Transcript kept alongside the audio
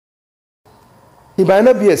He might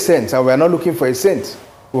not be a saint, and we are not looking for a saint.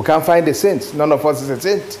 We can't find a saint. None of us is a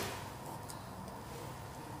saint.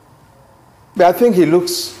 But I think he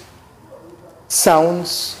looks,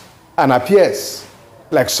 sounds, and appears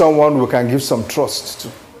like someone we can give some trust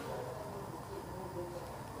to.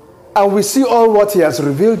 And we see all what he has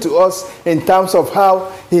revealed to us in terms of how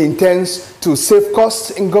he intends to save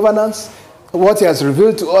costs in governance, what he has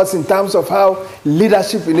revealed to us in terms of how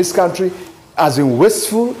leadership in this country has been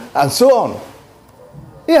wasteful, and so on.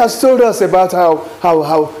 He has told us about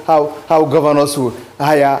how governors will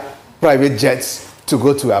hire private jets to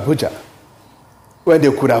go to Abuja when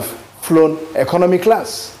they could have flown economy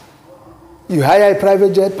class. You hire a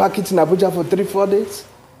private jet, park it in Abuja for 3-4 days.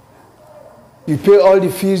 You pay all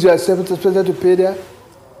the fees you are expected to pay there,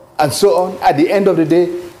 and so on. At the end of the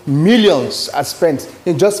day, millions are spent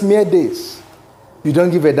in just mere days. You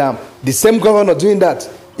don't give a damn. The same governor doing that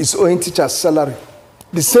is owing teachers' salary.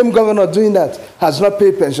 The same governor doing that has not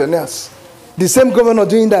paid pensioners. The same governor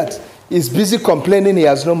doing that is busy complaining he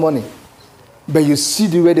has no money. But you see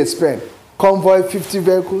the way they spend. Convoy, 50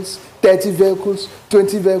 vehicles, 30 vehicles,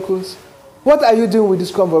 20 vehicles. What are you doing with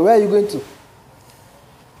this convoy? Where are you going to?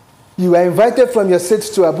 You are invited from your state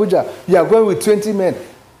to Abuja. You are going with 20 men.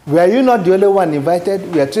 Were you not the only one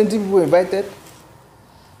invited? We are 20 people invited.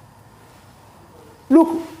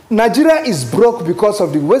 Look, Nigeria is broke because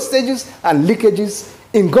of the wastages and leakages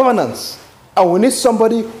in governance. And we need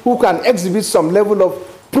somebody who can exhibit some level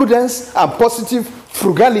of prudence and positive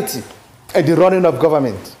frugality in the running of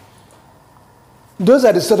government. Those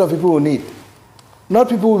are the sort of people we need. Not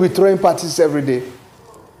people who will be throwing parties every day.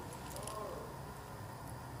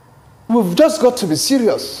 We've just got to be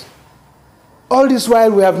serious. All this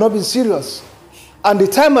while we have not been serious. And the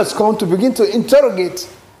time has come to begin to interrogate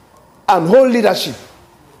and hold leadership,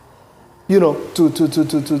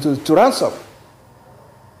 to ransom.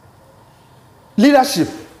 Leadership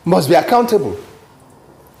must be accountable.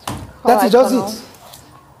 That is just it.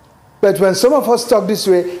 But when some of us talk this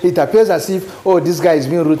way, it appears as if, oh, this guy is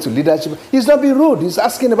being rude to leadership. He's not being rude. He's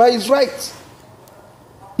asking about his rights.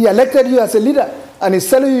 He elected you as a leader, and he's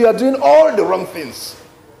telling you you are doing all the wrong things.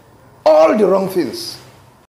 All the wrong things.